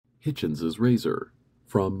Hitchens' razor.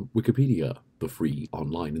 From Wikipedia, the free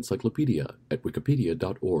online encyclopedia at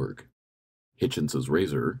wikipedia.org. Hitchens'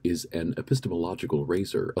 razor is an epistemological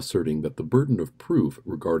razor asserting that the burden of proof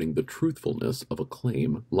regarding the truthfulness of a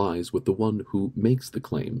claim lies with the one who makes the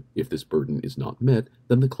claim. If this burden is not met,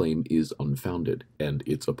 then the claim is unfounded, and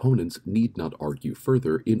its opponents need not argue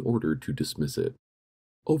further in order to dismiss it.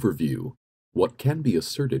 Overview. What can be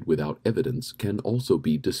asserted without evidence can also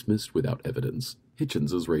be dismissed without evidence.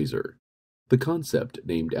 Hitchens' razor. The concept,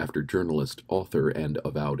 named after journalist, author, and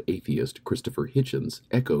avowed atheist Christopher Hitchens,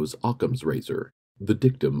 echoes Occam's razor. The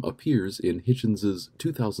dictum appears in Hitchens'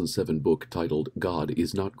 2007 book titled God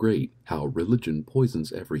is Not Great: How Religion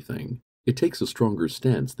Poisons Everything. It takes a stronger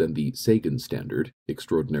stance than the Sagan standard,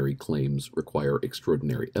 extraordinary claims require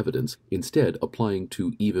extraordinary evidence, instead applying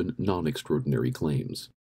to even non-extraordinary claims.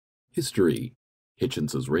 History.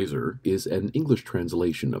 Hitchens' razor is an English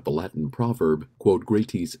translation of the Latin proverb, quod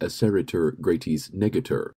gratis asseritur gratis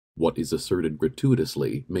negatur. What is asserted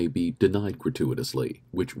gratuitously may be denied gratuitously,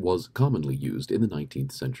 which was commonly used in the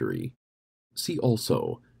 19th century. See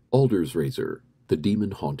also Alder's razor, the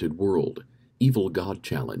demon-haunted world, evil god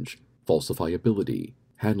challenge, falsifiability,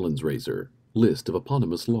 Hanlon's razor, list of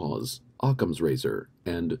eponymous laws, Occam's razor,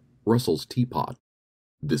 and Russell's teapot.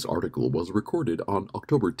 This article was recorded on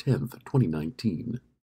October 10, 2019.